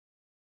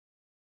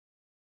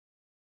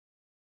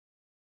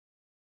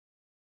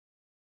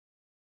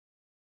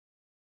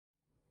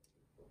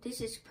This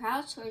is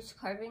proud source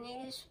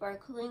carbonated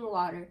sparkling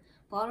water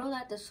bottled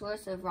at the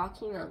source of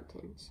Rocky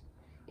Mountains.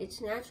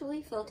 It's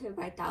naturally filtered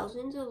by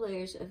thousands of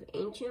layers of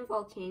ancient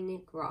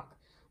volcanic rock,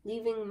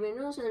 leaving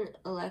minerals and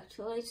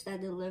electrolytes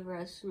that deliver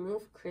a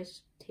smooth,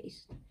 crisp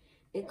taste.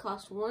 It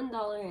costs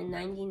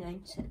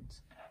 $1.99.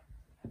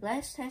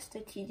 Let's test the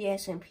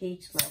TDS and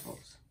pH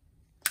levels.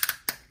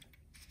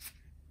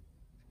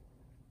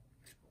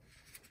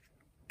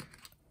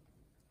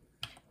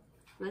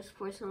 Let's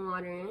pour some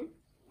water in.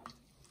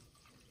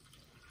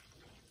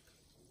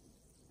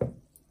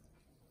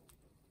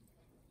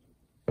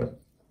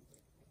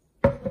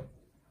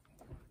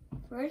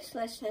 First,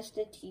 let's test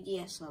the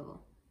TDS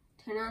level.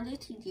 Turn on the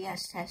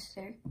TDS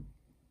tester,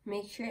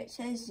 make sure it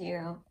says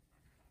 0,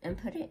 and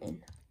put it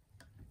in.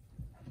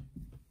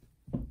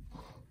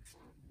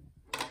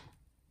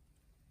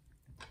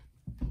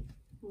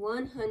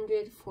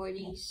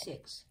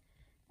 $146.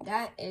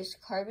 That is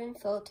carbon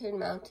filtered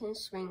mountain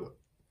spring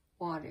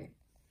water.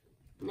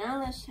 Now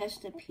let's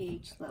test the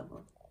pH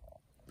level.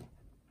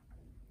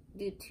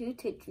 Do 2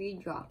 to 3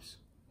 drops.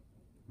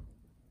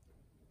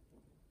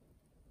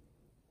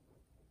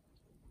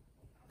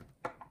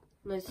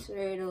 Let's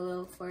stir it a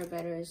little for a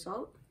better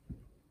result.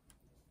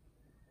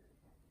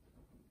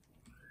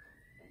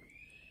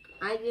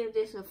 I give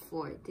this a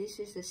 4. This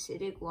is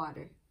acidic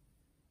water.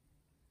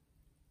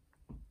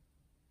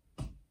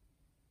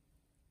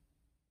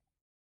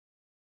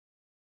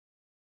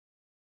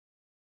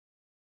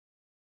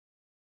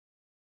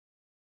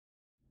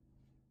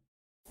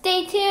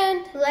 Stay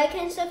tuned, like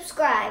and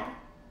subscribe.